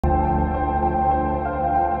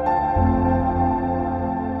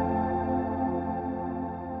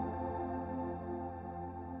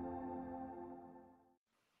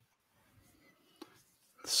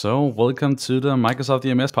So, welcome to the Microsoft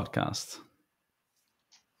EMS Podcast.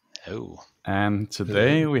 Oh. And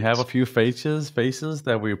today we have a few faces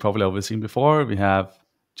that we've probably already seen before. We have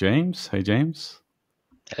James. Hey, James.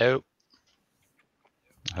 Hello.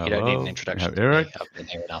 Hello. You don't need an introduction to Eric. me. I've been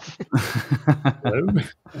here enough.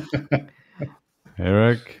 Hello.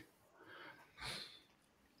 Eric.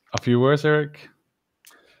 A few words, Eric?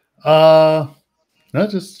 No,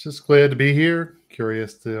 just glad to be here.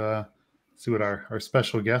 Curious to see what our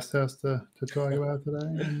special guest has to talk about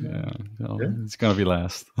today. And, It's going to be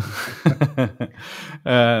last.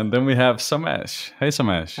 And then we have Samesh. Hey,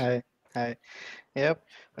 Samesh. Hi. Yep.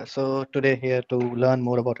 So today here to learn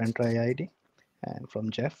more about Entra ID and from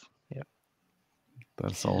Jeff. Yep.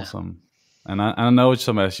 That's awesome. And I know,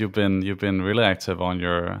 Samesh, you've been really active on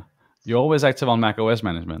you're always active on Mac OS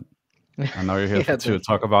management. I know you're here to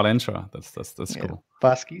talk about Entra. That's cool.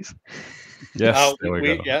 Passkeys. Yes, there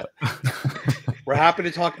we go. Yeah. We're happy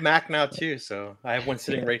to talk Mac now too. So I have one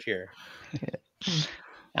sitting right here.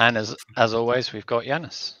 And as always, we've got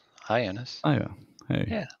Yannis. Hi, Yannis. Oh yeah. Hey.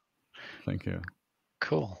 Yeah. Thank you.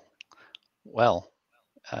 Cool. Well,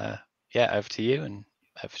 over to you and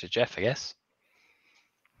over to Jeff, I guess.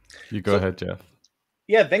 You go ahead, Jeff.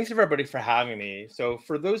 Yeah, thanks everybody for having me. So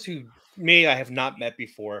for those who I have not met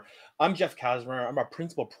before, I'm Jeff Kasmer. I'm a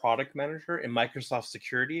principal product manager in Microsoft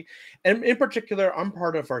Security. And in particular, I'm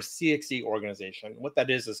part of our CXE organization. What that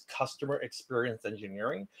is customer experience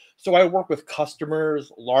engineering. So I work with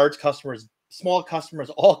customers, large customers, small customers,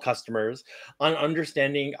 all customers, on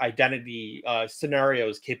understanding identity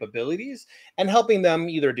scenarios, capabilities, and helping them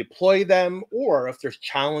either deploy them, or if there's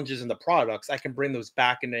challenges in the products, I can bring those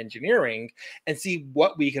back into engineering and see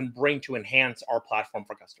what we can bring to enhance our platform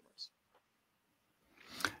for customers.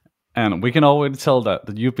 And we can already tell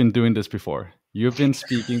that you've been doing this before. You've been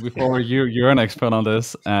speaking before. You're an expert on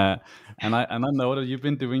this, and I know that you've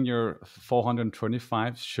been doing your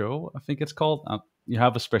 425 show. I think it's called. You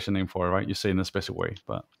have a special name for it, right? You say it in a special way,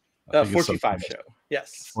 but 45 show.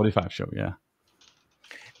 Yes. 45 show. Yeah.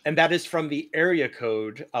 And that is from the area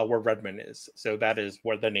code where Redmond is. So that is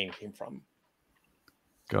where the name came from.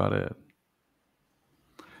 Got it.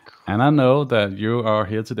 And I know that you are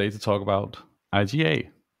here today to talk about IGA.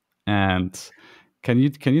 And can you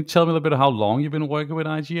tell me a little bit how long you've been working with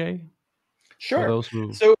IGA? Sure.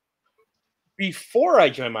 So before I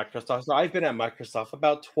joined Microsoft, so I've been at Microsoft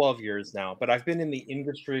about 12 years now, but I've been in the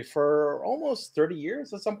industry for almost 30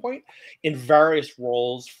 years at some point in various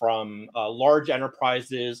roles, from large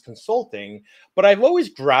enterprises, consulting, but I've always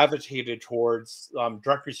gravitated towards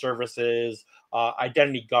directory services,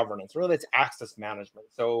 identity governance, really it's access management.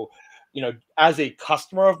 So, as a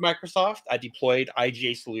customer of Microsoft, I deployed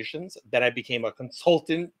IGA solutions. Then I became a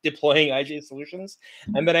consultant deploying IGA solutions.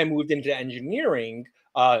 And then I moved into engineering,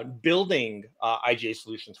 building IGA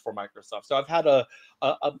solutions for Microsoft. So I've had a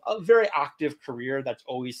very active career that's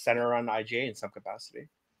always centered around IGA in some capacity.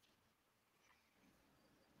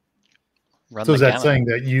 So is that saying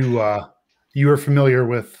that you are familiar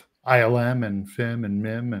with ILM and FIM and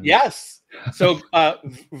MIM? And yes. So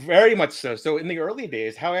very much so. So in the early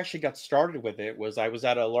days, how I actually got started with it was I was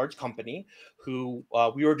at a large company who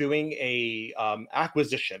we were doing a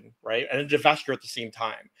acquisition, right, and a divestiture at the same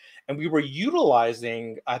time. And we were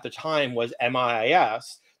utilizing, at the time, was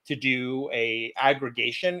MIS to do a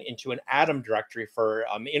aggregation into an Atom directory for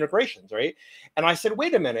integrations, right? And I said,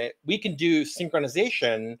 wait a minute, we can do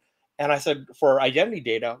synchronization. And I said, for identity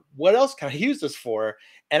data, what else can I use this for?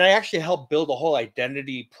 And I actually helped build a whole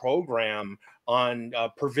identity program on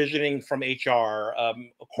provisioning from HR,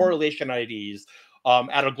 correlation IDs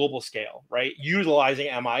at a global scale, right? Utilizing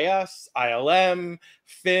MIS, ILM,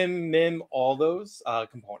 FIM, MIM, all those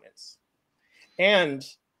components. And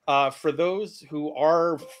for those who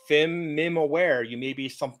are FIM, MIM aware, you may be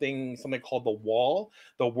something called the WAL,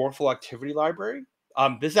 the Workflow Activity Library.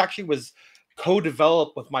 This actually was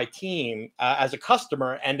co-developed with my team as a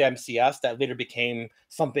customer and MCS that later became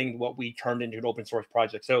something what we turned into an open source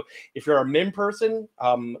project. So if you're a MIM person,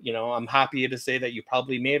 I'm happy to say that you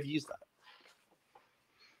probably may have used that.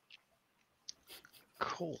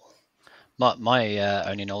 Cool. My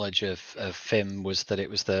only knowledge of FIM was that it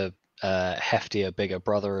was the heftier, bigger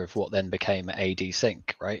brother of what then became AD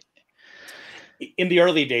Sync, right? In the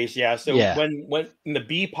early days, yeah. So when in the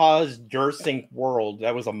BPOS DirSync world,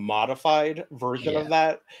 that was a modified version of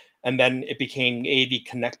that, and then it became AD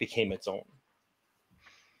Connect became its own.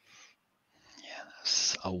 Yeah,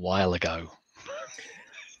 that's a while ago.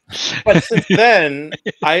 But since then,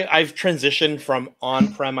 I've transitioned from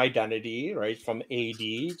on-prem identity, right, from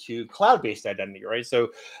AD to cloud-based identity, right? So,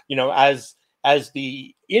 as as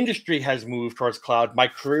the industry has moved towards cloud, my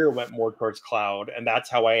career went more towards cloud, and that's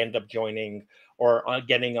how I ended up joining or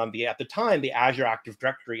getting on the, at the time, the Azure Active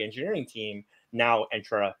Directory engineering team, now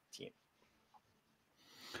Entra team.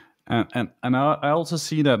 And I also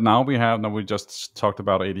see that now we just talked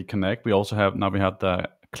about AD Connect. We also have the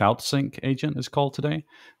Cloud Sync agent is called today.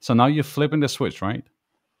 So now you're flipping the switch, right?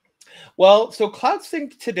 Well, so Cloud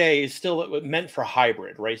Sync today is still meant for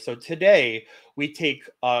hybrid, right? So today we take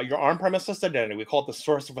your on-premises identity, we call it the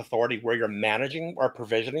source of authority, where you're managing or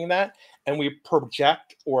provisioning that, and we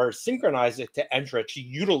project or synchronize it to Entra to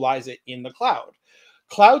utilize it in the cloud.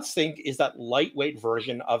 Cloud Sync is that lightweight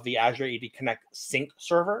version of the Azure AD Connect Sync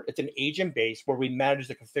server. It's an agent base where we manage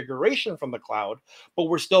the configuration from the cloud, but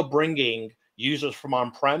we're still bringing users from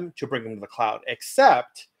on-prem to bring them to the cloud,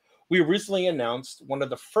 except we recently announced one of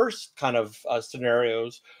the first kind of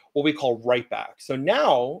scenarios, what we call write back. So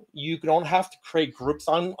now you don't have to create groups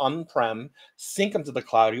on-prem, sync them to the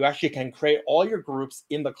cloud. You actually can create all your groups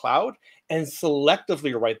in the cloud and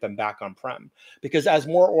selectively write them back on-prem. Because as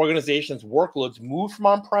more organizations' workloads move from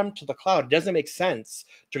on-prem to the cloud, it doesn't make sense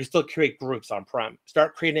to still create groups on-prem.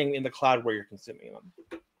 Start creating in the cloud where you're consuming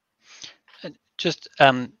them. And just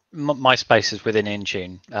my space is within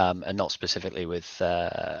Intune, and not specifically with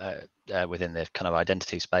within the kind of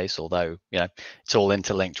identity space, although it's all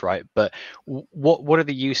interlinked, right? But what are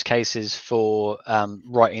the use cases for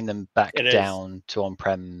writing them back down to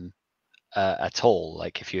on-prem at all?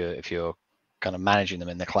 Like if you're kind of managing them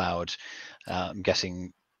in the cloud, I'm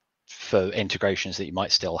guessing for integrations that you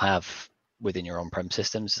might still have within your on-prem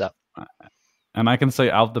systems. Is that? And I can say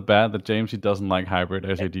out the bat that James, he doesn't like hybrid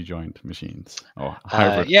SAD joined machines or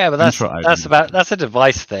hybrid. Yeah, but that's a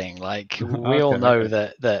device thing. Like we all know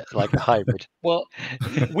that like a hybrid. Well,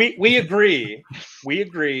 we agree. We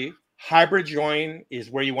agree. Hybrid join is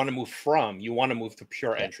where you want to move from. You want to move to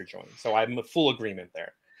pure Entra join. So I'm in full agreement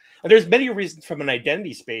there. And there's many reasons from an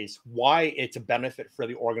identity space why it's a benefit for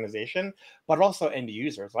the organization, but also end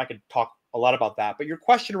users. I could talk a lot about that. But your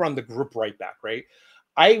question around the group write back, right?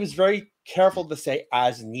 I was very careful to say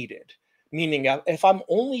as needed, meaning if I'm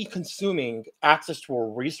only consuming access to a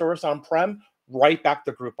resource on-prem, write back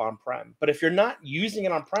the group on-prem. But if you're not using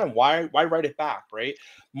it on-prem, why write it back, right?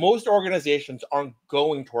 Most organizations aren't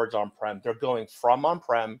going towards on-prem. They're going from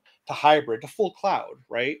on-prem to hybrid to full cloud,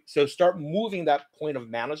 right? So start moving that point of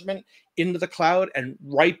management into the cloud and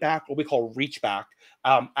write back what we call reach back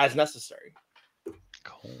as necessary.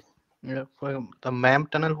 Cool. Yeah, for the MAM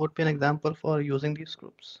tunnel would be an example for using these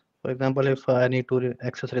groups. For example, if I need to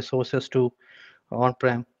access resources to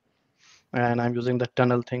on-prem, and I'm using the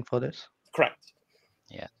tunnel thing for this. Correct.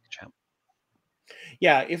 Yeah.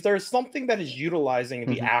 Yeah, if there's something that is utilizing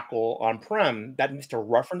the ACL on-prem that needs to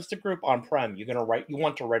reference the group on-prem, you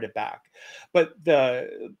want to write it back. But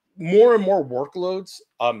the more and more workloads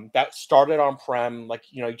that started on-prem, like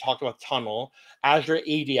you talked about Tunnel, Azure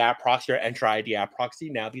AD App Proxy or Entra ID App Proxy.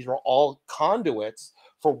 Now these were all conduits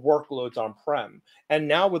for workloads on-prem. And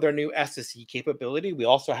now with our new SSE capability, we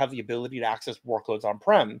also have the ability to access workloads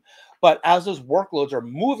on-prem. But as those workloads are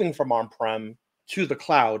moving from on-prem to the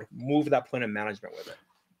cloud, move that point of management with it.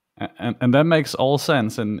 And that makes all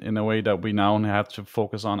sense in a way that we now have to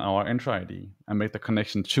focus on our Entra ID and make the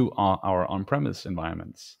connection to our on-premise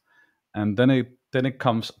environments. And then it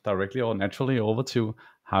comes directly or naturally over to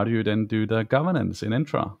how do you then do the governance in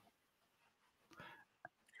Entra?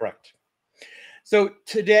 Correct. So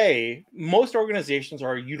today, most organizations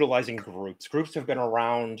are utilizing groups. Groups have been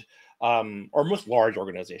around, or most large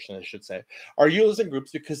organizations, I should say, are utilizing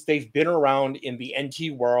groups because they've been around in the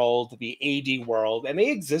NT world, the AD world, and they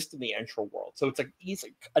exist in the Entra world. So it's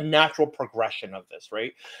a natural progression of this,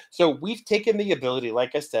 right? So we've taken the ability,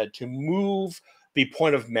 like I said, to move the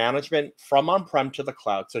point of management from on-prem to the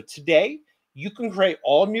cloud. So today, you can create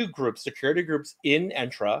all new groups, security groups in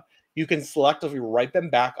Entra. You can selectively write them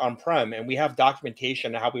back on-prem, and we have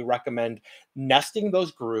documentation on how we recommend nesting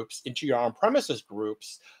those groups into your on-premises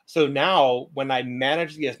groups. So now when I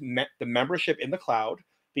manage the membership in the cloud,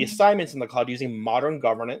 the assignments in the cloud using modern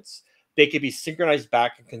governance, they could be synchronized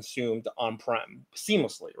back and consumed on-prem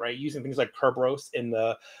seamlessly, right? Using things like Kerberos in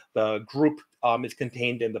the group is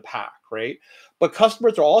contained in the pack, right? But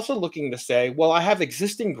customers are also looking to say, well, I have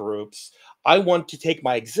existing groups. I want to take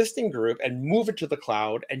my existing group and move it to the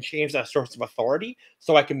cloud and change that source of authority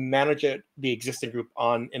so I can manage the existing group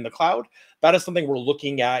in the cloud. That is something we're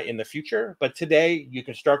looking at in the future. But today, you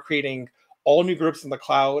can start creating all new groups in the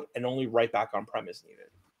cloud and only write back on-prem as needed.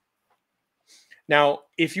 Now,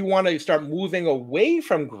 if you want to start moving away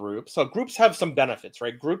from groups, so groups have some benefits,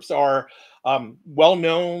 right? Groups are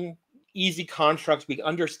well-known, easy constructs. We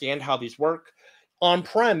understand how these work.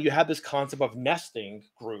 On-prem, you have this concept of nesting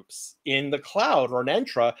groups. In the cloud or in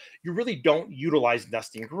Entra, you really don't utilize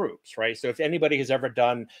nesting groups, right? So if anybody has ever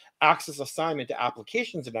done access assignment to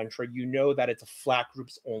applications in Entra, you know that it's a flat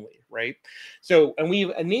groups only, right? So, and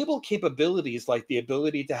we've enabled capabilities like the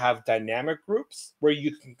ability to have dynamic groups where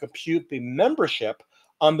you can compute the membership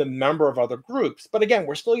on the member of other groups. But again,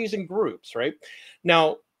 we're still using groups, right?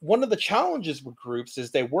 Now, one of the challenges with groups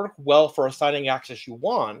is they work well for assigning access you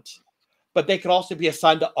want, but they could also be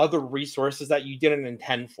assigned to other resources that you didn't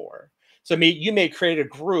intend for. So you may create a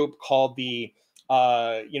group called the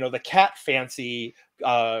the cat fancy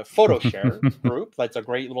photo share group. That's a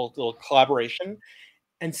great little collaboration.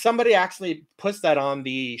 And somebody actually puts that on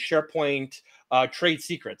the SharePoint trade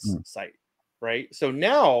secrets site, right? So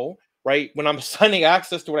now, right, when I'm assigning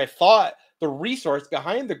access to what I thought the resource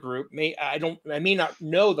behind the group, I may not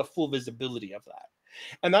know the full visibility of that.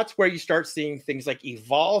 And that's where you start seeing things like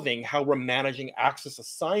evolving how we're managing access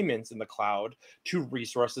assignments in the cloud to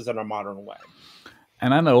resources in a modern way.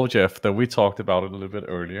 And I know, Jeff, that we talked about it a little bit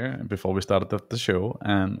earlier before we started the show.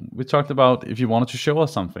 And we talked about if you wanted to show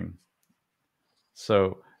us something.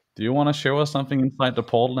 So do you want to show us something inside the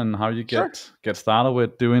portal and how you get started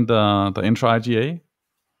with doing the intra IGA?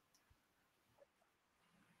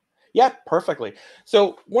 Yeah, perfectly.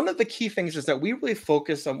 So one of the key things is that we really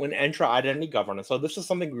focus on when Entra identity governance. So this is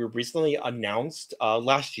something we recently announced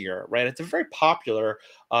last year, right? It's a very popular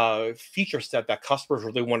feature set that customers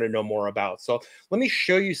really want to know more about. So let me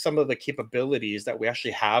show you some of the capabilities that we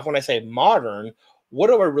actually have. When I say modern, what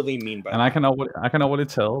do I really mean by that? And I can already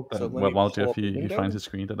tell that while Jeff he finds his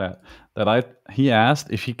screen he asked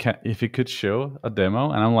if he could show a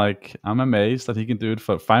demo, and I'm amazed that he can do it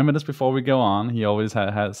for 5 minutes before we go on. He always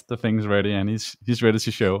has the things ready, and he's ready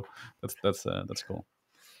to show. That's cool.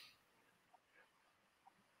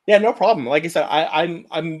 Yeah, no problem. Like I said,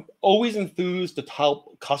 I'm always enthused to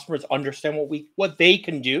help customers understand what they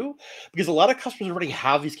can do, because a lot of customers already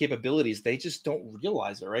have these capabilities. They just don't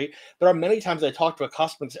realize it, right? There are many times I talk to a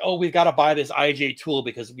customer and say, "Oh, we've got to buy this IGA tool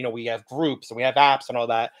because we have groups and we have apps and all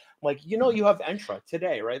that." I'm like, you have Entra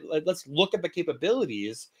today, right? Let's look at the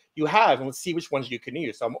capabilities you have and let's see which ones you can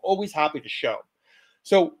use. So I'm always happy to show.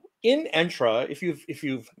 So in Entra, if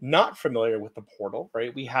you've not familiar with the portal,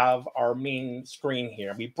 right, we have our main screen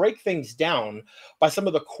here. We break things down by some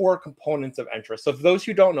of the core components of Entra. So for those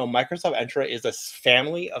who don't know, Microsoft Entra is a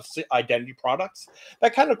family of identity products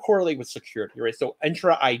that kind of correlate with security, right? So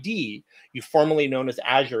Entra ID, formerly known as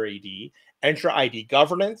Azure AD, Entra ID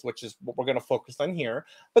governance, which is what we're going to focus on here.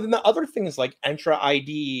 But then the other things like Entra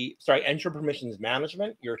permissions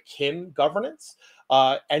management, your KIM governance,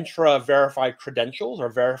 Entra verified credentials or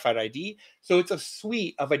verified ID. So it's a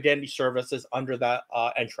suite of identity services under that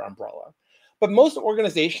Entra umbrella. But most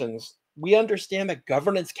organizations, we understand that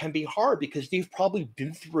governance can be hard because they've probably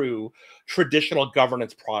been through traditional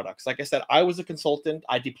governance products. Like I said, I was a consultant.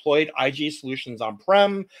 I deployed IGA solutions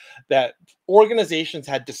on-prem that organizations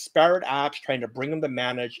had disparate apps trying to bring them to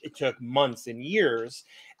manage. It took months and years.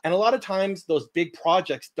 And a lot of times those big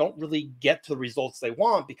projects don't really get to the results they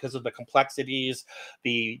want because of the complexities,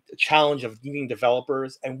 the challenge of needing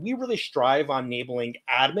developers. And we really strive on enabling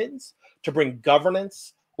admins to bring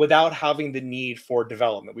governance without having the need for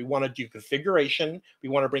development. We want to do configuration. We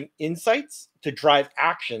want to bring insights to drive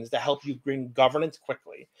actions to help you bring governance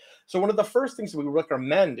quickly. So one of the first things we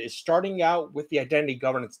recommend is starting out with the identity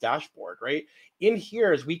governance dashboard, right? In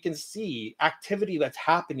here, as we can see activity that's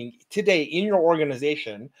happening today in your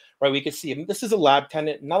organization, right? We can see, this is a lab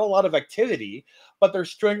tenant, not a lot of activity, but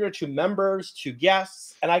there's 302 members, 2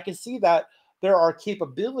 guests, and I can see that there are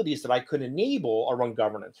capabilities that I could enable around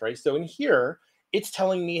governance, right? So in here, it's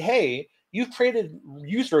telling me, hey, you've created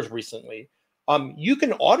users recently. You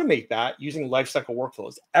can automate that using lifecycle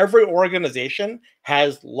workflows. Every organization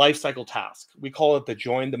has lifecycle tasks. We call it the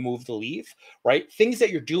join, the move, the leave, right? Things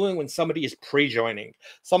that you're doing when somebody is pre-joining,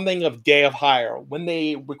 something of day of hire, when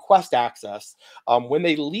they request access, when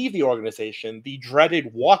they leave the organization, the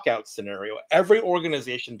dreaded walkout scenario. Every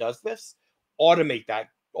organization does this. Automate that.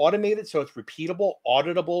 Automate it so it's repeatable,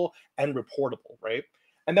 auditable, and reportable, right?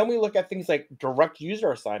 And then we look at things like direct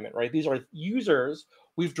user assignment, right? These are users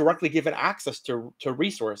we've directly given access to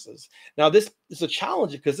resources. Now, this is a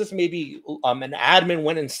challenge because this may be an admin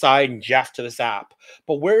went inside and Jeff to this app,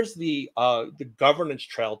 but where's the governance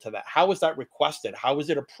trail to that? How is that requested? How is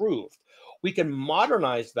it approved? We can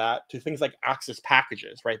modernize that to things like access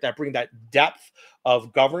packages, right? That bring that depth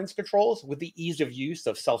of governance controls with the ease of use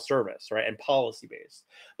of self-service, right? And policy-based.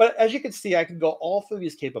 But as you can see, I can go all through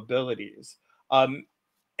these capabilities.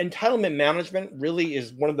 entitlement management really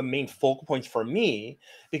is one of the main focal points for me,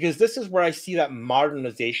 because this is where I see that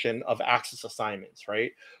modernization of access assignments,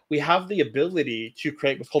 right? We have the ability to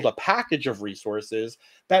create what's called a package of resources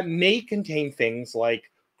that may contain things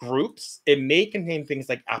like groups, it may contain things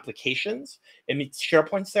like applications, it meets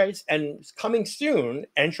SharePoint sites, and coming soon,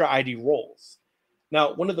 Entra ID roles.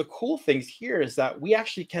 Now, one of the cool things here is that we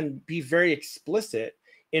actually can be very explicit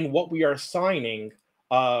in what we are assigning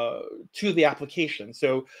to the application.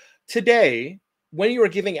 So today, when you are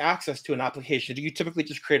giving access to an application, do you typically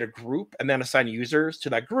just create a group and then assign users to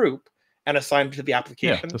that group and assign them to the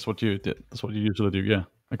application? Yeah, that's what you did. That's what you usually do. Yeah,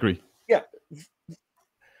 agree. Yeah.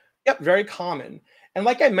 Yep, very common. And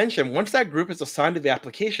like I mentioned, once that group is assigned to the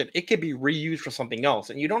application, it can be reused for something else,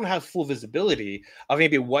 and you don't have full visibility of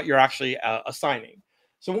maybe what you're actually assigning.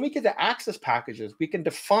 So when we get to access packages, we can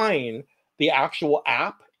define the actual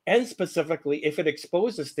app, and specifically if it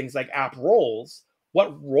exposes things like app roles,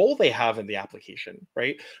 what role they have in the application,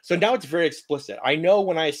 right? So now it's very explicit. I know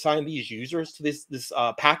when I assign these users to this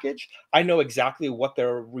package, I know exactly what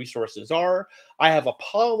their resources are. I have a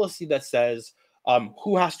policy that says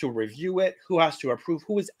who has to review it, who has to approve,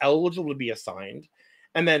 who is eligible to be assigned.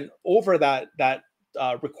 And then over that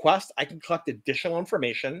request, I can collect additional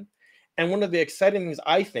information. And one of the exciting things,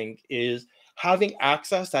 I think, is having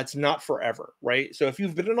access that's not forever, right? So if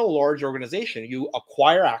you've been in a large organization, you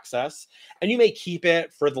acquire access and you may keep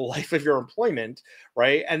it for the life of your employment,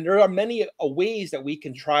 right? And there are many ways that we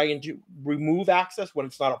can try and remove access when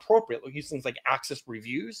it's not appropriate. Like use things like access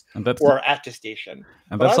reviews or attestation.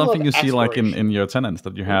 And that's something you see like in your tenants,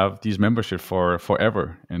 that you have these membership for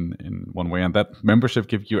forever in one way. And that membership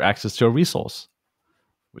gives you access to a resource,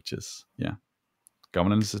 which is, yeah,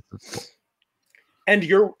 governance is and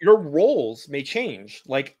your roles may change.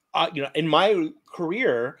 Like in my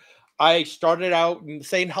career, I started out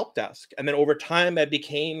saying help desk, and then over time I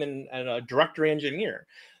became a directory engineer.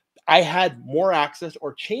 I had more access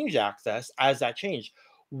or change access as that changed.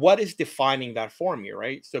 What is defining that for me,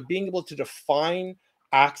 right? So being able to define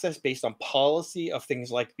access based on policy of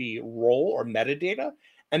things like the role or metadata,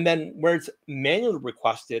 and then where it's manually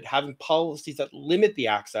requested, having policies that limit the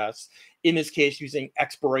access, in this case, using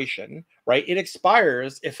expiration, right? It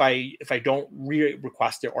expires if I don't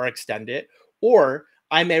request it or extend it, or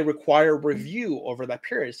I may require review over that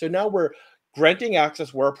period. So now we're granting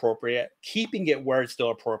access where appropriate, keeping it where it's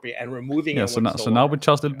still appropriate, and removing it. So now we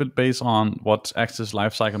just a little bit based on what access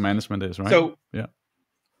lifecycle management is, right? So yeah.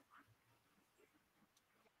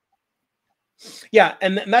 Yeah,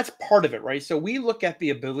 and that's part of it, right? So we look at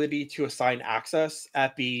the ability to assign access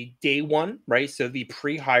at the day one, right? So the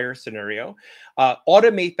pre-hire scenario,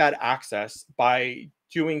 automate that access by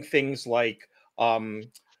doing things like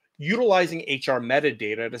utilizing HR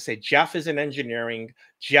metadata to say Jeff is in engineering,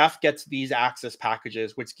 Jeff gets these access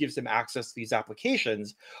packages, which gives him access to these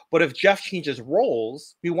applications. But if Jeff changes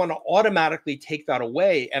roles, we want to automatically take that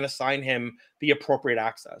away and assign him the appropriate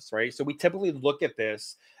access, right? So we typically look at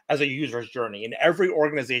this as a user's journey, and every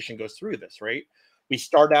organization goes through this, right? We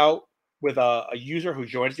start out with a user who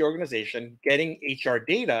joins the organization. Getting HR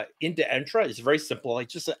data into Entra is very simple.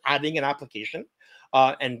 It's just adding an application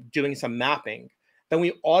and doing some mapping. Then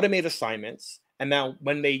we automate assignments. And now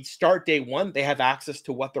when they start day one, they have access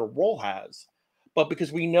to what their role has. But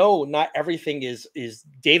because we know not everything is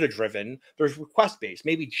data-driven, there's request-based.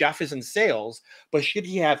 Maybe Jeff is in sales, but should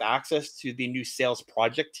he have access to the new sales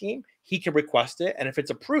project team, he can request it. And if it's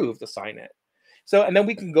approved, assign it. So, and then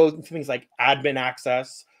we can go into things like admin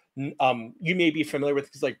access. You may be familiar with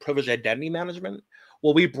things like privileged identity management.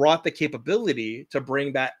 Well, we brought the capability to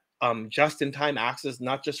bring that just-in-time access,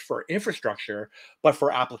 not just for infrastructure, but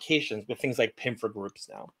for applications with things like PIM for groups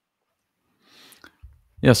now.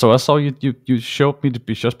 Yeah, so I saw you showed me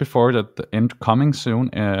just before that the coming soon,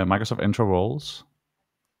 Microsoft Entra roles.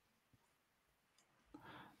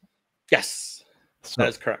 Yes, that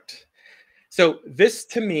is correct. So this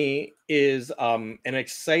to me is an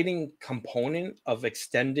exciting component of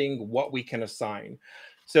extending what we can assign.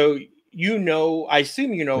 So I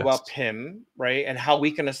assume you know yes. about PIM, right? And how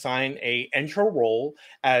we can assign a Entra role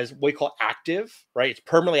as what we call active, right? It's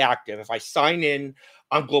permanently active. If I sign in,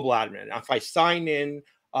 I'm global admin. If I sign in,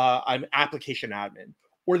 I'm application admin.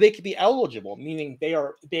 Or they could be eligible, meaning they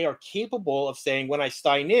are capable of saying, when I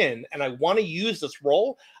sign in and I want to use this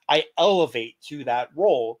role, I elevate to that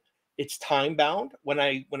role. It's time bound. When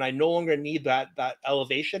I no longer need that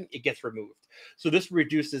elevation, it gets removed. So this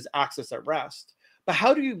reduces access at rest. But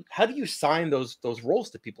how do you assign those roles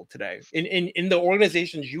to people today in the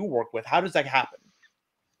organizations you work with? How does that happen?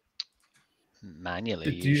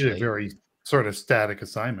 Manually, it's usually very sort of static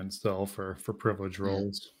assignments, though, for privilege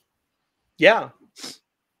roles. Yeah.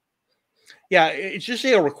 Yeah, it's just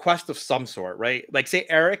a request of some sort, right? Like say,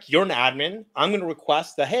 Eric, you're an admin. I'm going to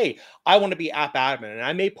request that, hey, I want to be app admin. And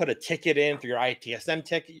I may put a ticket in through your ITSM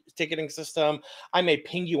ticketing system. I may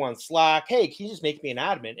ping you on Slack. Hey, can you just make me an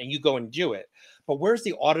admin? And you go and do it. But where's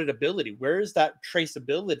the auditability? Where's that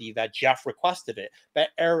traceability that Jeff requested it, that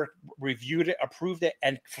Eric reviewed it, approved it,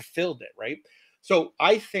 and fulfilled it, right? So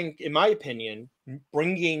I think, in my opinion,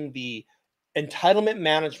 bringing the entitlement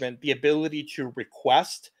management, the ability to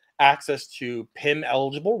request access to PIM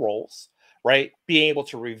eligible roles, right? Being able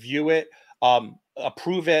to review it,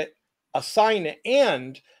 approve it, assign it,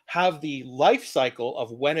 and have the life cycle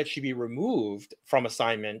of when it should be removed from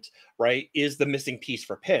assignment, right, is the missing piece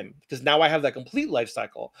for PIM. Because now I have that complete life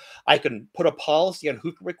cycle. I can put a policy on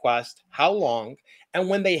who can request, how long, and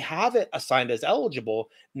when they have it assigned as eligible,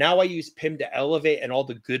 now I use PIM to elevate and all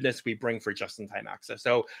the goodness we bring for just-in-time access.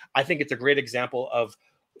 So I think it's a great example of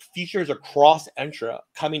features across Entra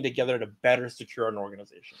coming together to better secure an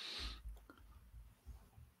organization.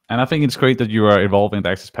 And I think it's great that you are evolving the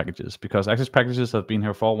access packages, because access packages have been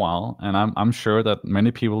here for a while, and I'm sure that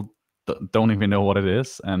many people don't even know what it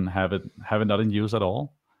is and have it not in use at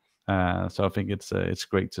all. So I think it's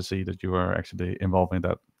great to see that you are actually involving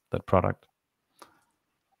that product.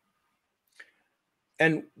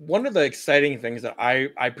 And one of the exciting things that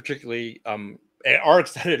I particularly am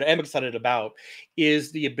excited about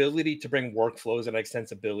is the ability to bring workflows and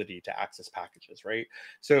extensibility to access packages, right?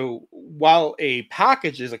 So while a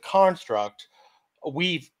package is a construct,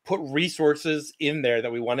 we've put resources in there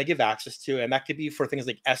that we want to give access to, and that could be for things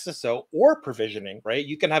like SSO or provisioning, right?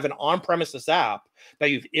 You can have an on-premises app that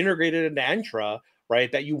you've integrated into Entra,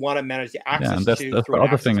 right, that you want to manage the access and that's to. the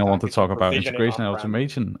other thing I want to talk about: provisioning integration and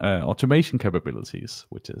on-prem. automation capabilities,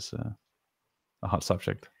 which is a hot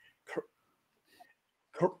subject.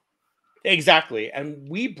 Exactly. And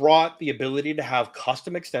we brought the ability to have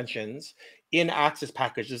custom extensions in access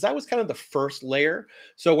packages. That was kind of the first layer.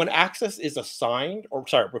 So when access is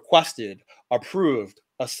requested, approved,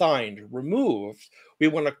 assigned, removed, we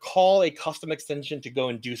want to call a custom extension to go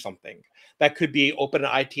and do something. That could be open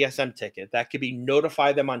an ITSM ticket. That could be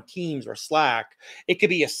notify them on Teams or Slack. It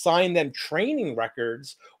could be assign them training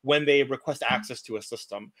records when they request access to a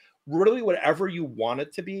system. Really, whatever you want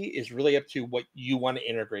it to be is really up to what you want to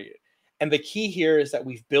integrate. And the key here is that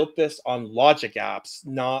we've built this on logic apps,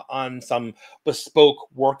 not on some bespoke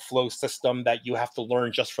workflow system that you have to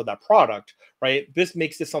learn just for that product, right? This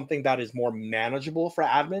makes it something that is more manageable for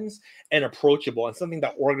admins and approachable, and something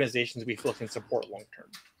that organizations we feel can support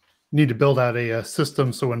long-term. Need to build out a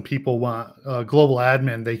system so when people want a global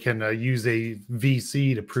admin, they can use a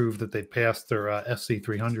VC to prove that they passed their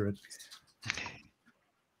SC300.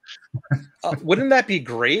 Wouldn't that be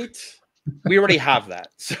great? We already have that.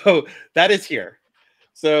 So that is here.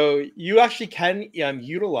 So you actually can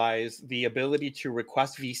utilize the ability to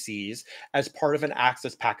request VCs as part of an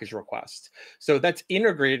access package request. So that's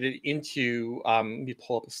integrated into, let me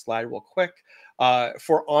pull up a slide real quick,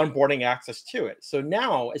 for onboarding access to it. So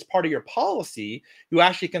now, as part of your policy, you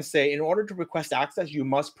actually can say, in order to request access, you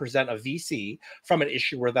must present a VC from an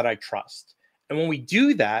issuer that I trust. And when we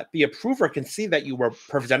do that, the approver can see that you were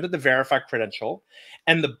presented the verified credential.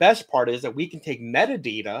 And the best part is that we can take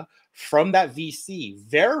metadata from that VC,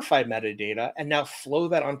 verified metadata, and now flow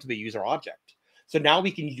that onto the user object. So now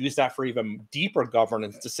we can use that for even deeper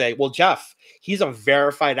governance to say, well, Jeff, he's a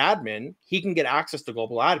verified admin. He can get access to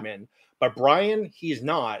global admin, but Brian, he's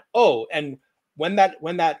not. Oh, and when that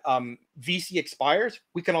VC expires,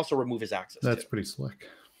 we can also remove his access. That's pretty slick.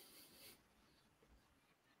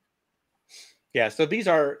 Yeah, so these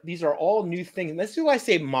are all new things. And that's why I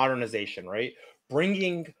say modernization, right?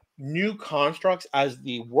 Bringing new constructs as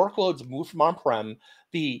the workloads move from on-prem,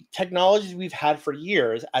 the technologies we've had for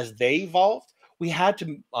years, as they evolved, we had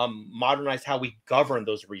to modernize how we govern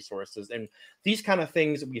those resources. And these kind of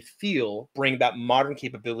things we feel bring that modern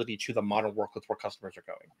capability to the modern workloads where customers are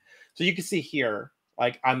going. So you can see here,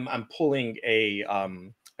 like I'm pulling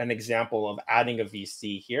an example of adding a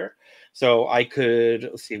VC here. So I could,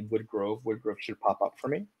 let's see, Woodgrove should pop up for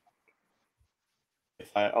me.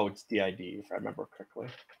 It's DID, if I remember correctly.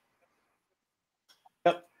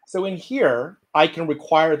 Yep. So in here, I can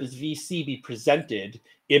require this VC be presented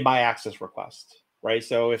in my access request, right?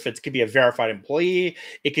 So if it could be a verified employee,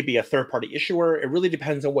 it could be a third-party issuer. It really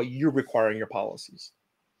depends on what you're requiring your policies.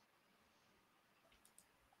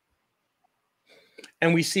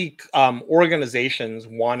 And we see organizations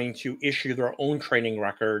wanting to issue their own training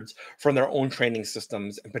records from their own training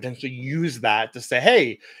systems and potentially use that to say,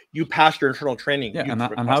 hey, you passed your internal training. Yeah,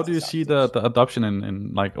 and how do you see the adoption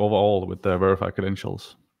in like overall with the verified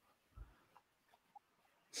credentials?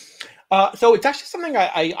 So it's actually something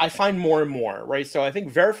I find more and more, right? So I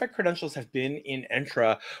think verified credentials have been in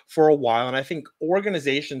Entra for a while, and I think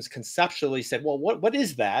organizations conceptually said, well, what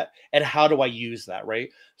is that, and how do I use that, right?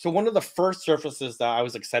 So one of the first services that I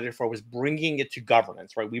was excited for was bringing it to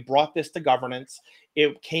governance, right? We brought this to governance.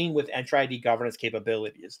 It came with Entra ID governance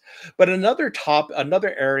capabilities. But another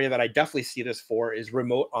area that I definitely see this for is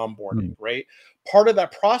remote onboarding, right? Part of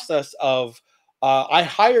that process of I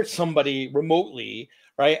hired somebody remotely,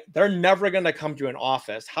 right? They're never going to come to an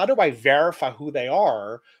office. How do I verify who they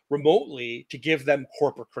are remotely to give them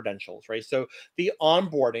corporate credentials, right? So the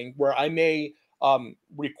onboarding where I may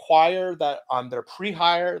require that on their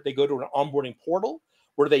pre-hire, they go to an onboarding portal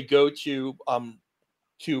where they go to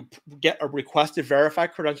get a requested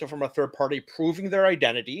verified credential from a third party proving their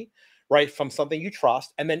identity, right, from something you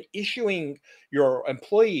trust, and then issuing your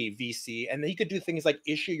employee VC. And then you could do things like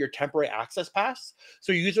issue your temporary access pass.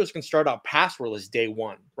 So users can start out passwordless day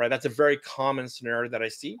one, right? That's a very common scenario that I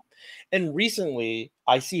see. And recently,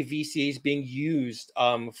 I see VCs being used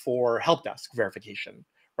for help desk verification,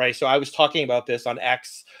 right? So I was talking about this on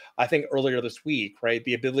X, I think earlier this week, right?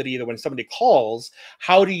 The ability that when somebody calls,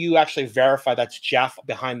 how do you actually verify that's Jeff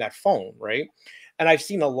behind that phone, right? And I've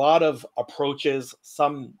seen a lot of approaches,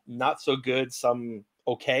 some not so good, some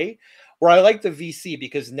okay, where I like the VC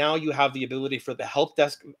because now you have the ability for the help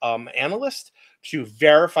desk analyst to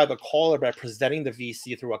verify the caller by presenting the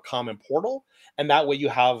VC through a common portal. And that way you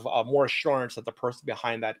have more assurance that the person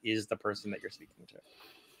behind that is the person that you're speaking to.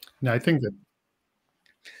 No, I think that.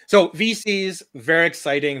 So VCs, very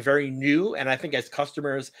exciting, very new. And I think as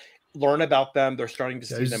customers learn about them, they're starting to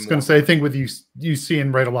see them. I was just going to say, I think with you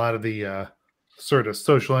seeing right a lot of the sort of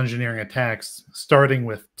social engineering attacks, starting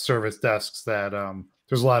with service desks, that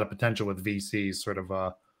there's a lot of potential with VCs sort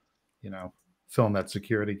of, filling that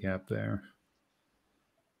security gap there.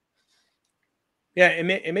 Yeah,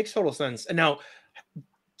 it makes total sense. And now,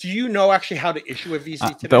 do you know actually how to issue a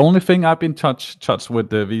VC today? The only thing I've been touched with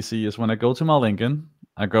the VC is when I go to my LinkedIn,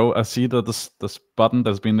 I see that this button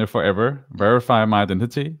that's been there forever, verify my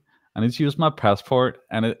identity. I need to use my passport,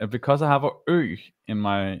 and because I have a Ö in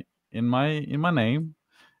my name,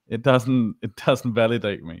 it doesn't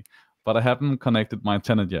validate me. But I haven't connected my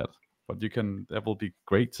tenant yet. But that will be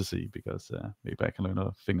great to see because maybe I can learn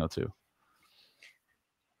a thing or two.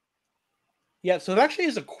 Yeah, so it actually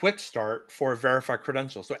is a quick start for verified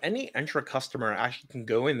credentials. So any Entra customer actually can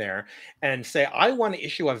go in there and say, I want to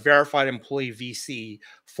issue a verified employee VC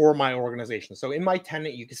for my organization. So in my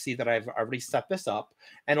tenant, you can see that I've already set this up.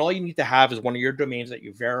 And all you need to have is one of your domains that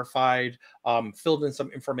you verified, filled in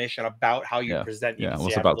some information about how you present. You I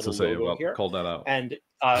was about to say, call that out. And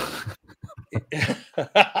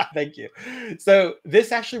thank you. So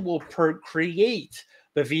this actually will create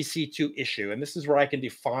the VC2 issue. And this is where I can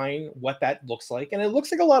define what that looks like. And it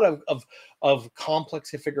looks like a lot of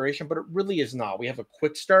complex configuration, but it really is not. We have a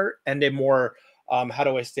quick start and a more,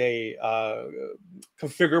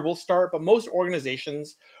 configurable start. But most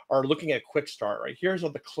organizations are looking at quick start, right? Here's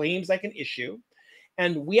all the claims I can issue.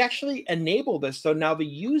 And we actually enable this. So now the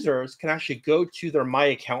users can actually go to their My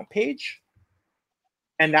Account page.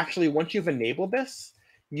 And actually, once you've enabled this,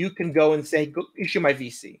 you can go and say, go issue my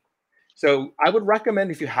VC. So I would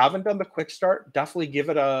recommend, if you haven't done the quick start, definitely give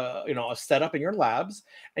it a setup in your labs.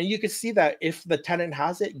 And you can see that if the tenant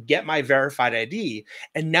has it, get my verified ID.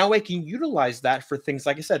 And now I can utilize that for things,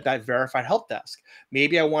 like I said, that verified help desk.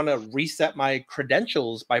 Maybe I want to reset my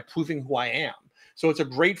credentials by proving who I am. So it's a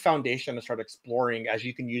great foundation to start exploring, as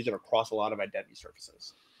you can use it across a lot of identity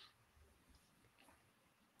services.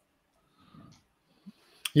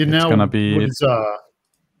 It's gonna be.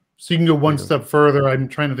 So you can go one step further. I'm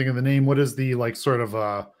trying to think of the name. What is the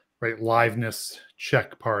liveness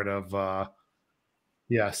check part of?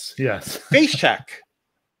 Yes. Face check.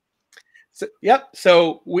 So, yep.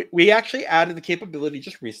 So we actually added the capability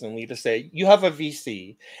just recently to say you have a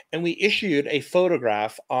VC, and we issued a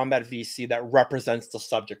photograph on that VC that represents the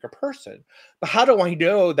subject or person. But how do I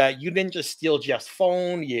know that you didn't just steal Jeff's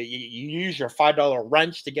phone? You use your $5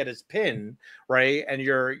 wrench to get his PIN, right? And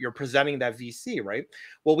you're presenting that VC, right?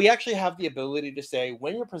 Well, we actually have the ability to say,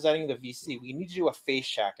 when you're presenting the VC, we need to do a face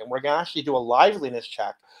check, and we're going to actually do a liveliness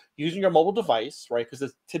check using your mobile device, right?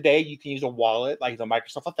 Because today you can use a wallet like the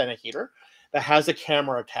Microsoft Authenticator that has a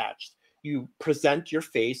camera attached. You present your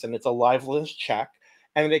face, and it's a liveliness check,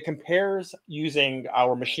 and it compares using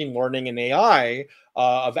our machine learning and AI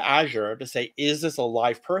of Azure to say, is this a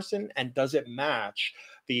live person, and does it match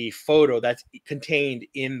the photo that's contained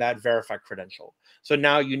in that verified credential? So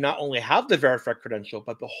now you not only have the verified credential,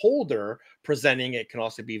 but the holder presenting it can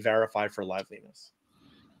also be verified for liveliness.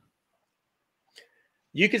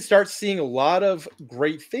 you can start seeing a lot of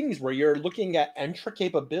great things where you're looking at Entra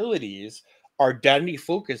capabilities are identity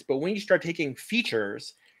focused, but when you start taking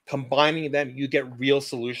features, combining them, you get real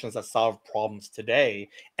solutions that solve problems today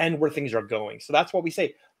and where things are going. So that's what we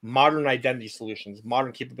say, modern identity solutions,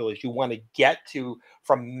 modern capabilities. You want to get to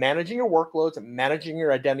from managing your workloads and managing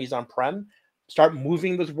your identities on-prem, start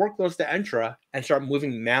moving those workloads to Entra and start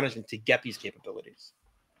moving management to get these capabilities.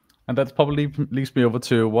 And that probably leads me over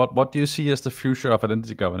to what do you see as the future of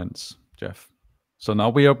identity governance, Jeff? So now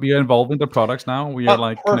we are involved in the products now. We are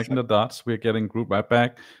like connecting the dots. We're getting group right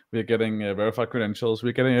back. We're getting verified credentials.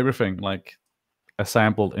 We're getting everything like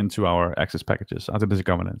assembled into our access packages, identity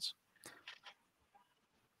governance.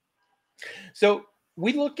 So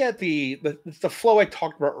we look at the flow I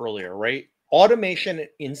talked about earlier, right? Automation and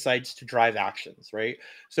insights to drive actions, right?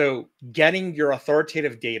 So getting your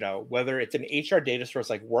authoritative data, whether it's an HR data source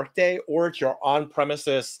like Workday or it's your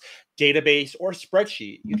on-premises database or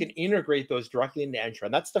spreadsheet, you can integrate those directly into Entra.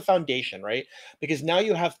 And that's the foundation, right? Because now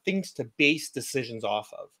you have things to base decisions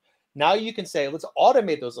off of. Now you can say, let's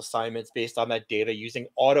automate those assignments based on that data using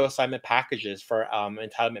auto assignment packages for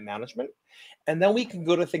entitlement management. And then we can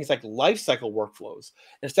go to things like lifecycle workflows.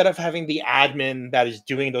 Instead of having the admin that is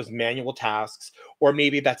doing those manual tasks, or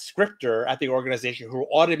maybe that scripter at the organization who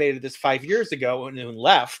automated this 5 years ago and then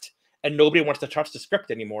left, and nobody wants to touch the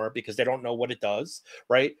script anymore because they don't know what it does,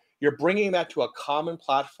 right? You're bringing that to a common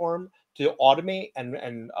platform to automate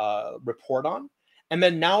and report on. And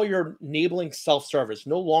then now you're enabling self-service.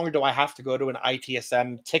 No longer do I have to go to an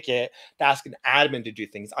ITSM ticket to ask an admin to do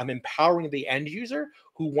things. I'm empowering the end user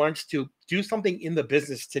who wants to do something in the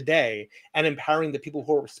business today and empowering the people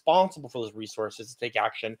who are responsible for those resources to take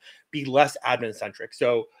action, be less admin-centric.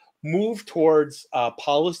 So move towards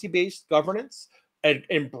policy-based governance and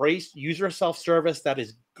embrace user self-service that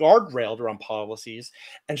is guardrailed around policies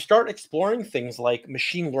and start exploring things like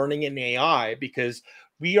machine learning and AI, because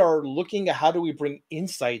we are looking at how do we bring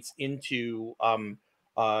insights into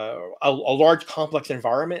a large complex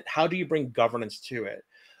environment. How do you bring governance to it?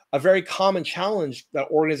 A very common challenge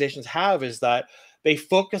that organizations have is that they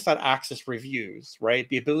focus on access reviews, right?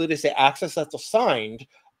 The ability to say access that's assigned,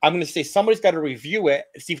 I'm going to say somebody's got to review it,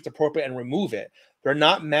 see if it's appropriate and remove it. They're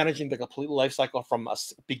not managing the complete life cycle from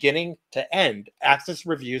beginning to end. Access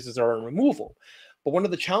reviews is our removal. But one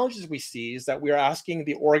of the challenges we see is that we are asking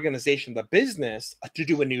the organization, the business, to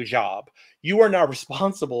do a new job. You are now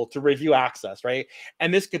responsible to review access, right?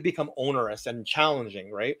 And this could become onerous and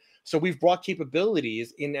challenging, right? So we've brought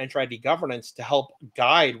capabilities in Entra ID governance to help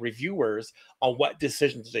guide reviewers on what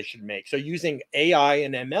decisions they should make. So using AI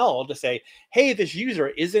and ML to say, hey, this user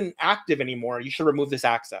isn't active anymore, you should remove this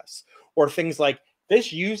access. Or things like,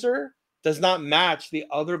 this user does not match the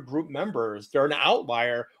other group members. They're an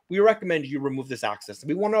outlier. We recommend you remove this access.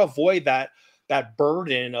 We want to avoid that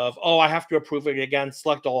burden of, oh, I have to approve it again,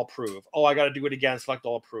 select all approve. Oh, I got to do it again, select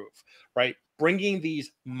all approve, right? Bringing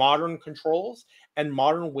these modern controls and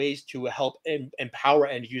modern ways to help empower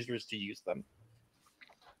end users to use them.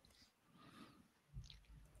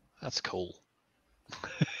 That's cool.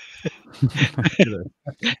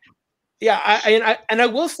 Yeah, I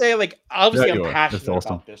will say, like, obviously Yeah, I'm passionate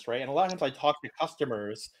awesome about this, right? And a lot of times I talk to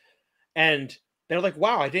customers and they're like,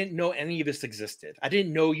 wow, I didn't know any of this existed. I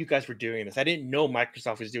didn't know you guys were doing this. I didn't know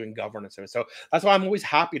Microsoft was doing governance of it. So that's why I'm always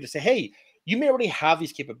happy to say, hey, you may already have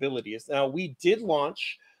these capabilities. Now, we did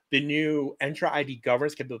launch the new Entra ID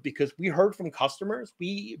governance capability because we heard from customers.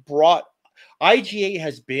 IGA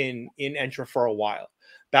has been in Entra for a while.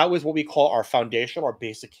 That was what we call our foundation, our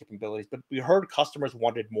basic capabilities. But we heard customers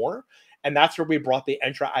wanted more. And that's where we brought the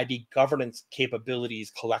Entra ID governance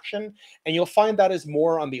capabilities collection. And you'll find that is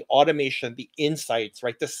more on the automation, the insights,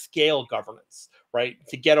 right? The scale governance, right?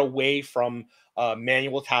 To get away from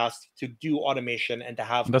manual tasks, to do automation, and to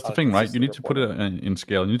have. And that's the thing, right? You need to put it in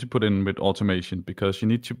scale. You need to put it in with automation because you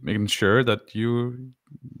need to ensure that you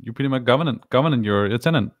pretty much govern your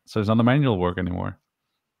tenant, so it's not the manual work anymore.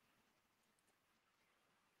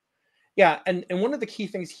 Yeah, and one of the key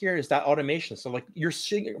things here is that automation. So like you're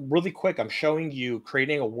seeing really quick, I'm showing you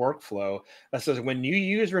creating a workflow that says when new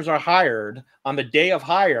users are hired on the day of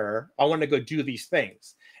hire, I want to go do these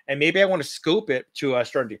things. And maybe I want to scope it to a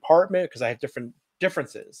certain department because I have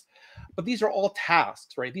differences. But these are all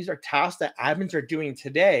tasks, right? These are tasks that admins are doing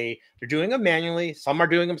today. They're doing them manually. Some are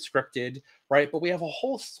doing them scripted, right? But we have a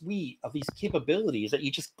whole suite of these capabilities that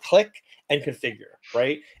you just click and configure,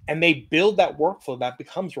 right? And they build that workflow that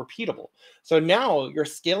becomes repeatable. So now you're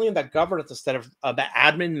scaling that governance instead of the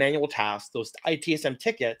admin manual tasks, those ITSM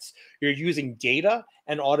tickets. You're using data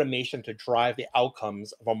and automation to drive the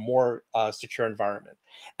outcomes of a more secure environment.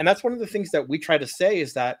 And that's one of the things that we try to say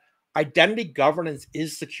is that identity governance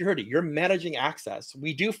is security. You're managing access.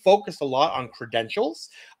 We do focus a lot on credentials,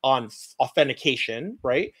 on authentication,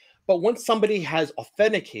 right? But once somebody has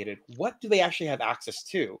authenticated, what do they actually have access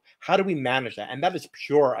to? How do we manage that? And that is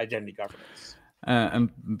pure identity governance. And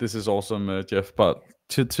this is awesome, Jeff. But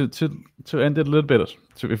to end it a little bit,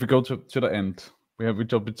 if we go to the end, we've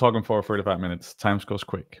been talking for 35 minutes. Time goes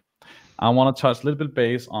quick. I want to touch a little bit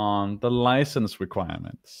base on the license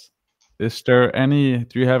requirements. Is there any?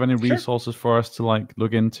 Do you have any resources for us to like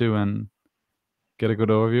look into and get a good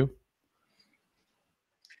overview?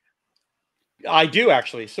 I do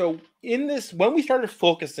actually. So in this, when we started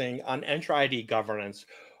focusing on Entra ID governance,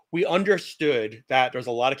 we understood that there's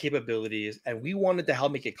a lot of capabilities, and we wanted to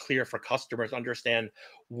help make it clear for customers to understand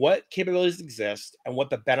what capabilities exist and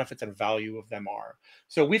what the benefits and value of them are.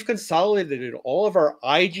 So we've consolidated all of our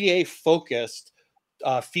IGA focused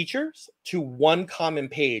features to one common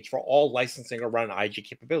page for all licensing around IG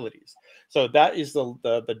capabilities. So that is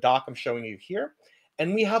the doc I'm showing you here.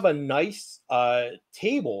 And we have a nice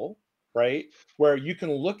table, right, where you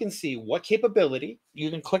can look and see what capability, you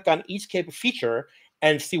can click on each feature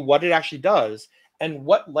and see what it actually does and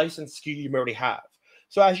what license SKU you already have.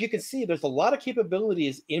 So as you can see, there's a lot of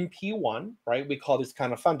capabilities in P1, right? We call this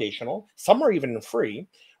kind of foundational. Some are even free,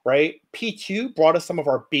 right? P2 brought us some of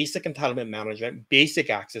our basic entitlement management, basic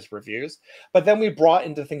access reviews, but then we brought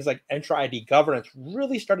into things like Entra ID governance,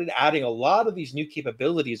 really started adding a lot of these new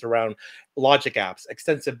capabilities around logic apps,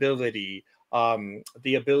 extensibility,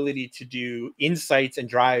 the ability to do insights and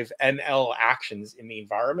drive ML actions in the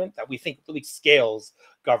environment that we think really scales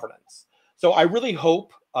governance. So I really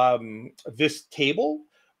hope this table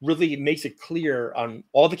really makes it clear on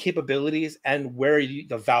all the capabilities and where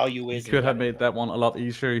the value is. You could have made that one a lot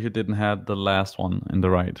easier if you didn't have the last one in the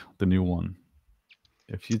right, the new one.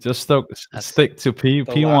 If you just stick to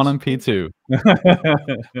P1 and P2.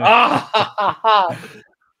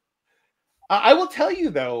 I will tell you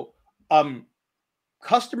though,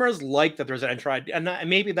 customers like that there's an Entra ID, and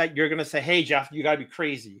maybe that you're going to say, hey, Jeff, you got to be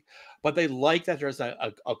crazy. But they like that there's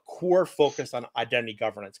a core focus on identity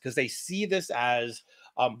governance because they see this as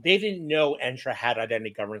they didn't know Entra had identity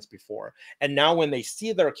governance before. And now when they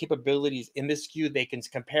see their capabilities in this SKU, they can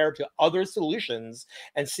compare to other solutions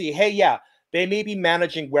and see, hey, yeah, they may be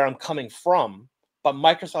managing where I'm coming from, but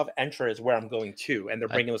Microsoft Entra is where I'm going to, and they're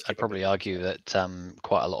bringing those capabilities. I'd probably argue that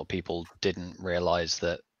quite a lot of people didn't realize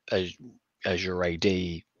that Azure AD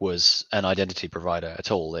was an identity provider at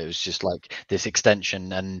all. It was just like this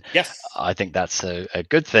extension, and yes, I think that's a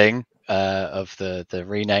good thing of the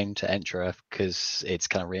rename to Entra, because it's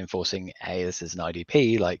kind of reinforcing, hey, this is an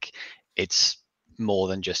IDP, like it's more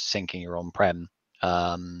than just syncing your on-prem,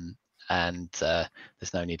 and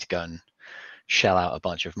there's no need to go and shell out a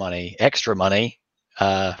bunch of extra money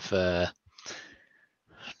for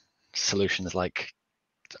solutions like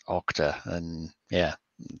Okta and the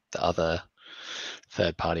other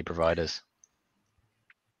third-party providers.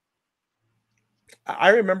 I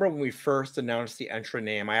remember when we first announced the Entra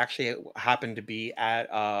name, I actually happened to be at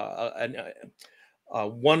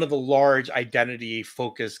one of the large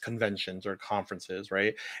identity-focused conventions or conferences,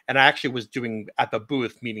 right? And I actually was doing at the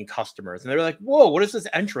booth meeting customers, and they were like, "Whoa, what is this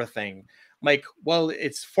Entra thing?" I'm like, well,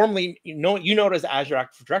 it's formerly you know it as Azure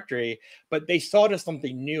Active Directory, but they saw it as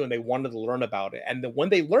something new and they wanted to learn about it. And when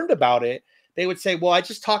they learned about it, they would say, well, I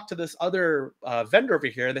just talked to this other vendor over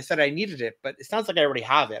here. They said I needed it, but it sounds like I already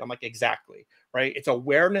have it. I'm like, exactly, right? It's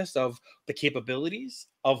awareness of the capabilities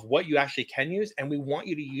of what you actually can use, and we want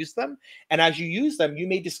you to use them. And as you use them, you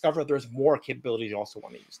may discover there's more capabilities you also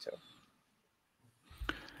want to use too.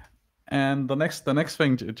 And the next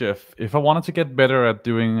thing, Jeff, if I wanted to get better at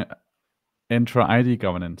doing Entra ID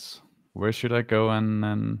governance, where should I go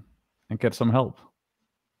and get some help?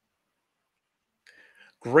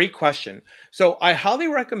 Great question. So I highly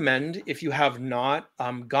recommend, if you have not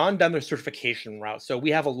gone down the certification route. So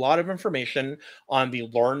we have a lot of information on the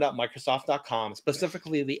learn.microsoft.com,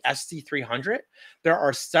 specifically the SC300. There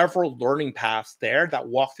are several learning paths there that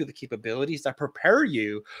walk through the capabilities that prepare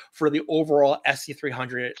you for the overall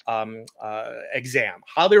SC300 exam.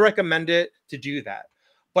 Highly recommend it to do that.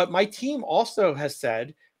 But my team also has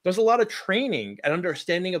said there's a lot of training and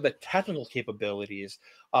understanding of the technical capabilities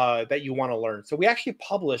that you want to learn. So we actually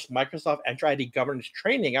published Microsoft Entra ID governance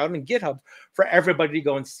training out on GitHub for everybody to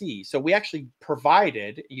go and see. So we actually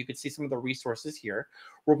provided, you can see some of the resources here,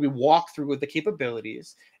 where we walk through with the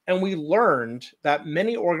capabilities. And we learned that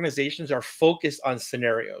many organizations are focused on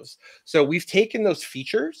scenarios. So we've taken those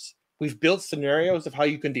features, we've built scenarios of how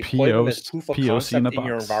you can deploy them as proof of concept in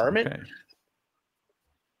your environment. Okay.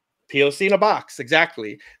 POC in a box,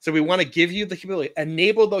 exactly. So we want to give you the capability,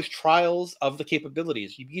 enable those trials of the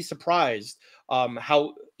capabilities. You'd be surprised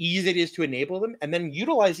how easy it is to enable them, and then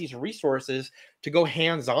utilize these resources to go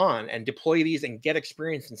hands-on and deploy these and get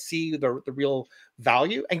experience and see the real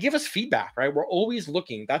value and give us feedback, right? We're always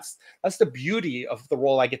looking. That's the beauty of the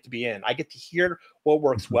role I get to be in. I get to hear what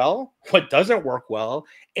works well, what doesn't work well,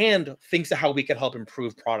 and things of how we can help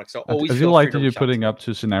improve products. So always I do feel like free to that you're reach out putting to me. up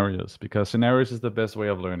to scenarios, because scenarios is the best way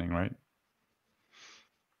of learning, right?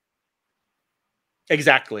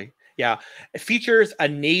 Exactly. Yeah. Features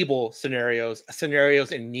enable scenarios.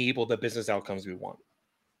 Scenarios enable the business outcomes we want.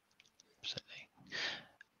 Absolutely.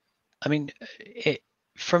 I mean,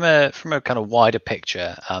 from a kind of wider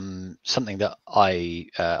picture, something that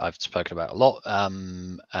I've spoken about a lot,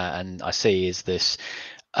 and I see is this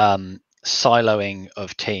siloing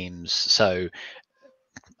of teams. So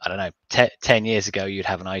I don't know, 10 years ago, you'd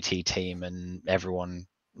have an IT team and everyone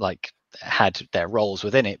like had their roles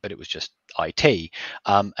within it, but it was just IT.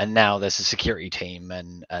 And now there's a security team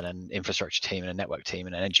and an infrastructure team and a network team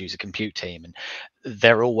and an end user compute team, and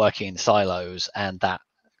they're all working in silos, and that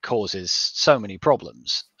causes so many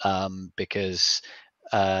problems because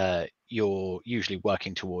you're usually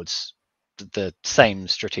working towards the same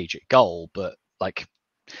strategic goal, but like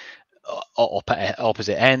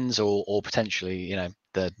opposite ends, or potentially, you know,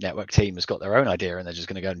 the network team has got their own idea and they're just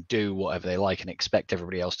going to go and do whatever they like and expect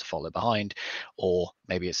everybody else to follow behind. Or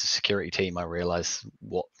maybe it's a security team. I realize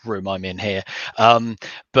what room I'm in here,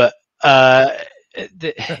 but that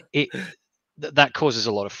causes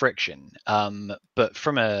a lot of friction. But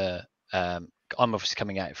from a I'm obviously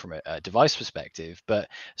coming at it from a device perspective, but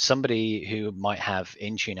somebody who might have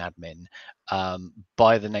Intune admin,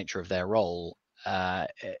 by the nature of their role,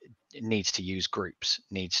 needs to use groups,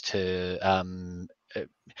 needs to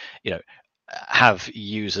you know, have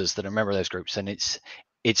users that are a member of those groups, and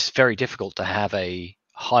it's very difficult to have a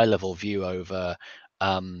high level view over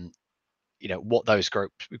you know, what those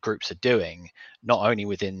groups are doing, not only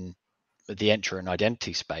within the Entra and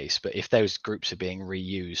identity space, but if those groups are being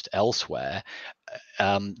reused elsewhere,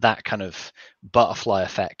 that kind of butterfly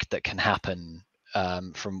effect that can happen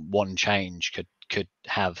from one change could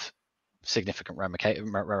have significant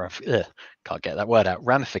can't get that word out,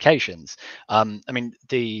 ramifications. I mean,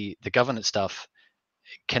 the governance stuff,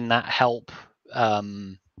 can that help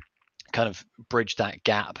kind of bridge that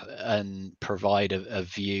gap and provide a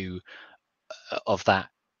view of that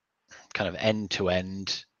kind of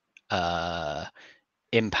end-to-end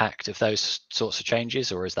impact of those sorts of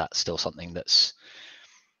changes, or is that still something that's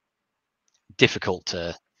difficult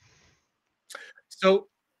to?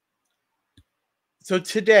 So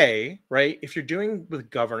today, right, if you're doing with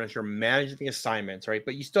governance, you're managing the assignments, right?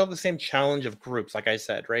 But you still have the same challenge of groups, like I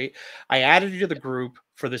said, right? I added you to the group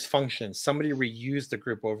for this function. Somebody reused the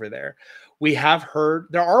group over there. We have heard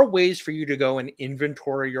there are ways for you to go and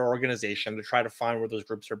inventory your organization to try to find where those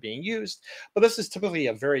groups are being used. But this is typically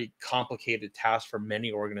a very complicated task for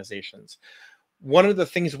many organizations. One of the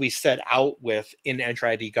things we set out with in Entra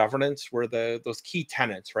ID governance were those key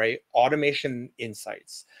tenets, right? Automation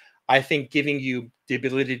insights. I think giving you the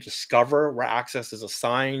ability to discover where access is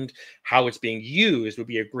assigned, how it's being used, would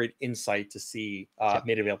be a great insight to see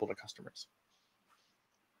made available to customers.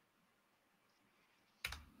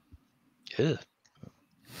 Yeah.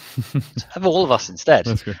 Have all of us instead.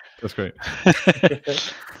 That's great. That's great.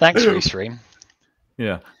 Thanks, Restream.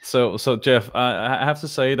 Yeah. So Jeff, I have to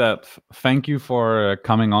say that thank you for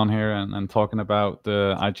coming on here and talking about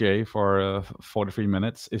the IGA for 43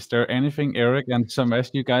 minutes. Is there anything Eric and Samesh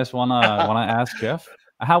you guys wanna ask Jeff?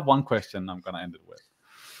 I have one question I'm gonna end it with.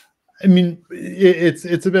 I mean,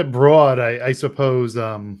 it's a bit broad, I suppose. You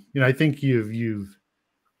know, I think you've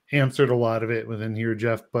answered a lot of it within here,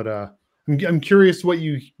 Jeff. But I'm curious what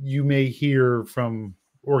you may hear from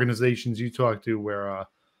organizations you talk to where.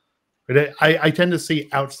 But I tend to see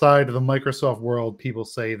outside of the Microsoft world, people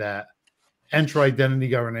say that Entra identity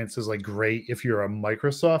governance is like great if you're a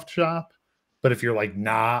Microsoft shop, but if you're like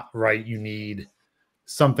not right, you need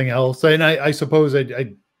something else. And I suppose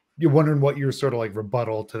you're wondering what your sort of like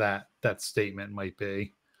rebuttal to that statement might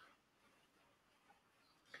be.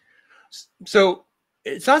 So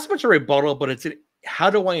it's not so much a rebuttal, but it's how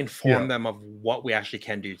do I inform them of what we actually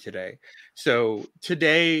can do today? So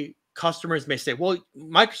today, customers may say, well,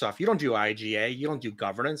 Microsoft, you don't do IGA, you don't do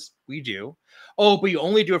governance. We do. Oh, but you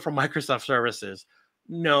only do it for Microsoft services.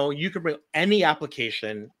 No, you can bring any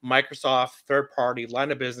application, Microsoft, third party, line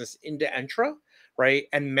of business into Entra, right?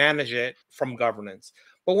 And manage it from governance.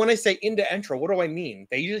 But when I say into Entra, what do I mean?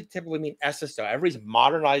 They usually typically mean SSO. Everybody's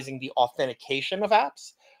modernizing the authentication of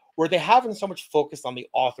apps. where they haven't so much focused on the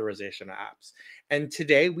authorization apps. And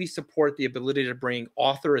today we support the ability to bring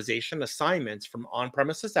authorization assignments from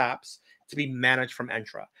on-premises apps to be managed from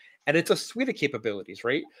Entra. And it's a suite of capabilities,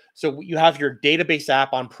 right? So you have your database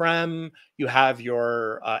app on-prem, you have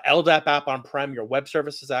your LDAP app on-prem, your web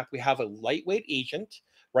services app. We have a lightweight agent,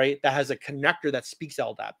 right, that has a connector that speaks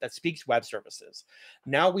LDAP, that speaks web services.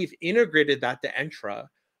 Now we've integrated that to Entra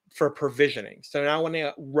for provisioning. So now when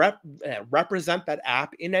I represent that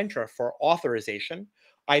app in Entra for authorization,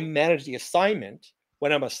 I manage the assignment.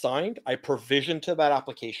 When I'm assigned, I provision to that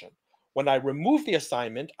application. When I remove the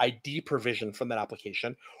assignment, I deprovision from that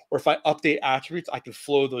application. Or if I update attributes, I can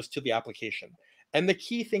flow those to the application. And the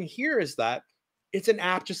key thing here is that it's an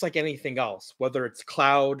app just like anything else, whether it's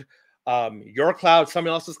cloud, your cloud,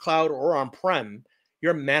 someone else's cloud, or on-prem.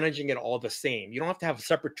 You're managing it all the same. You don't have to have a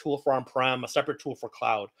separate tool for on-prem, a separate tool for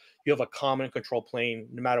cloud. You have a common control plane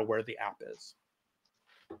no matter where the app is.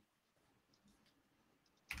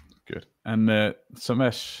 Good. And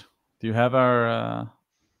Somesh, do you have a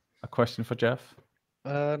question for Jeff?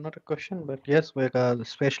 Not a question, but yes, because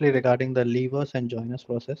especially regarding the levers and joiners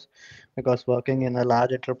process, because working in a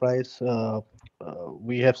large enterprise,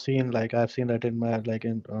 we have seen, like I've seen that in my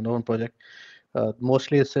in our own project,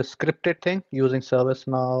 mostly it's a scripted thing using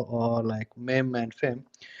ServiceNow or like MIM and FIM.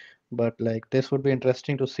 But like this would be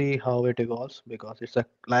interesting to see how it evolves, because it's a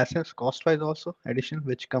license cost-wise also addition,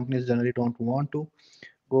 which companies generally don't want to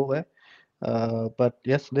go with. But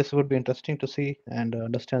yes, this would be interesting to see and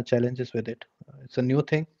understand challenges with it. It's a new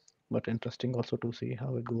thing, but interesting also to see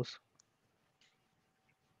how it goes.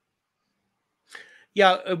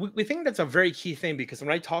 Yeah, we think that's a very key thing, because when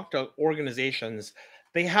I talk to organizations,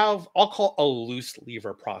 they have, I'll call a loose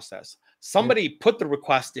lever process. Somebody put the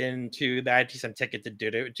request into the ITSM ticket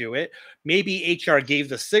to do it. Maybe HR gave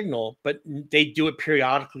the signal, but they do it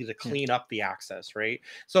periodically to clean up the access, right?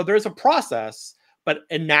 So there's a process, but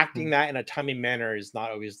enacting that in a timely manner is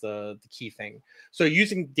not always the key thing. So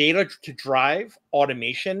using data to drive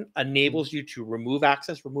automation enables you to remove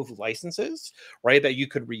access, remove licenses, right, that you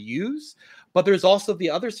could reuse. But there's also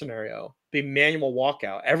the other scenario, the manual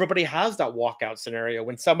walkout. Everybody has that walkout scenario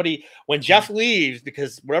when Jeff leaves,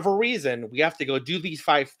 because whatever reason, we have to go do these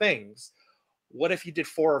 5 things. What if you did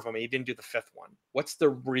 4 of them and you didn't do the 5th one? What's the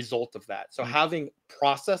result of that? So having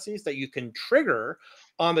processes that you can trigger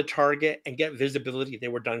on the target and get visibility they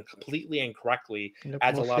were done completely and correctly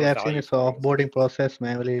adds a lot of value. I've seen it's offboarding process.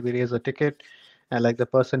 Manually we raise a ticket, and like the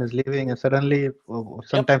person is leaving, and suddenly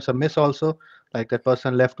sometimes a miss also, like that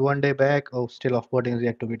person left 1 day back, still offboarding is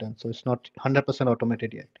yet to be done. So it's not 100%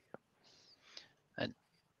 automated yet.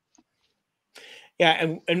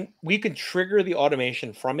 Yeah, and we can trigger the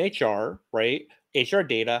automation from HR, right? HR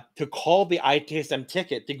data to call the ITSM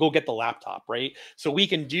ticket to go get the laptop, right? So we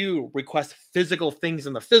can request physical things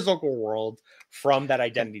in the physical world from that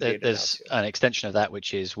identity data. There's an extension of that,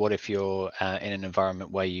 which is, what if you're in an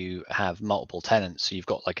environment where you have multiple tenants? So you've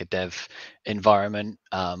got like a dev environment,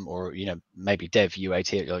 or maybe dev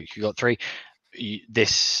UAT, like you've got 3.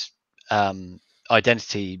 This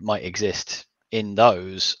identity might exist in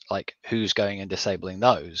those, like who's going and disabling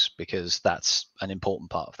those, because that's an important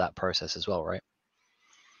part of that process as well, right?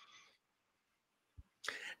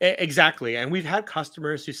 Exactly. And we've had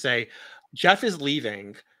customers who say, Jeff is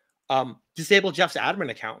leaving, disable Jeff's admin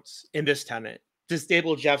accounts in this tenant,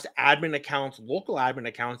 disable Jeff's admin accounts, local admin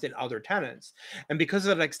accounts in other tenants. And because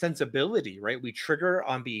of that extensibility, right, we trigger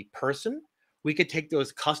on the person, we could take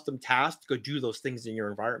those custom tasks to go do those things in your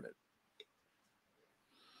environment.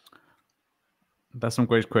 That's some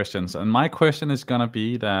great questions. And my question is going to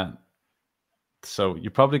be that, so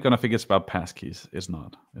you're probably going to think it's about passkeys. It's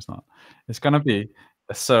not. It's going to be,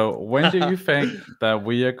 so when do you think that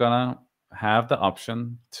we are going to have the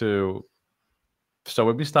option to, so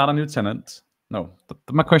when we start a new tenant,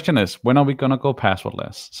 my question is, when are we going to go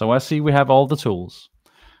passwordless? So I see we have all the tools,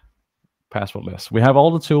 passwordless. We have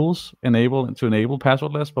all the tools to enable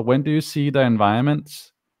passwordless, but when do you see the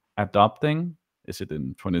environments adopting? Is it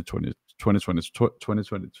in 2020, 2024,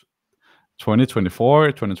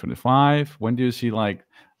 2025? When do you see like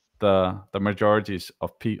the majorities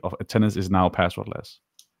of attendance is now passwordless?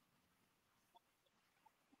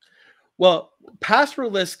 Well,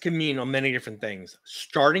 passwordless can mean many different things.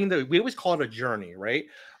 We always call it a journey, right?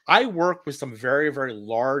 I work with some very, very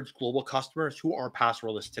large global customers who are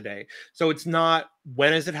passwordless today. So it's not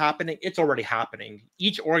when is it happening? It's already happening.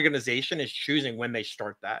 Each organization is choosing when they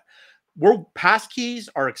start that. Passkeys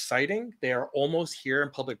are exciting. They are almost here in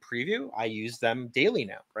public preview. I use them daily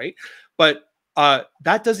now, right? But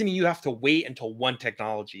that doesn't mean you have to wait until one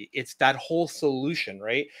technology. It's that whole solution,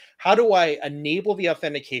 right? How do I enable the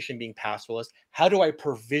authentication being passwordless? How do I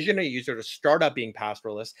provision a user to start up being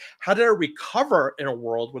passwordless? How do I recover in a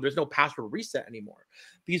world where there's no password reset anymore?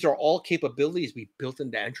 These are all capabilities we built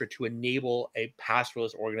into Entra to enable a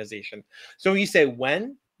passwordless organization. So when you say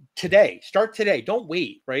when, today, start today, don't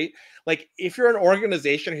wait, right? Like if you're an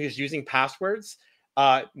organization who's using passwords,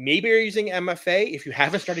 maybe you're using MFA. If you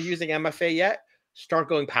haven't started using MFA yet, start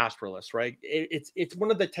going passwordless, right? It's one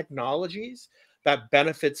of the technologies that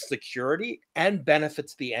benefits security and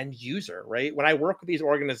benefits the end user, right? When I work with these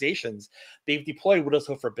organizations, they've deployed Windows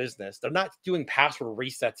Phone for Business. They're not doing password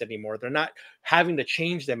resets anymore. They're not having to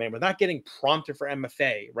change them anymore. They're not getting prompted for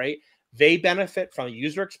MFA, right? They benefit from the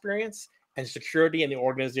user experience, and security, and the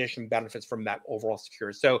organization benefits from that overall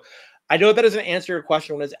security. So I know that doesn't answer your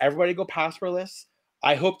question. When does everybody go passwordless?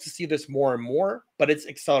 I hope to see this more and more, but it's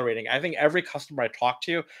accelerating. I think every customer I talk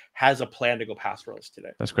to has a plan to go passwordless today.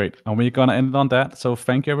 That's great. And we're gonna end it on that. So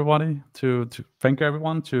thank you everybody thank you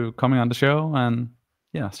everyone to coming on the show, and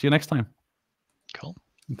yeah, see you next time. Cool.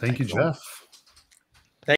 Thank you, all. Jeff.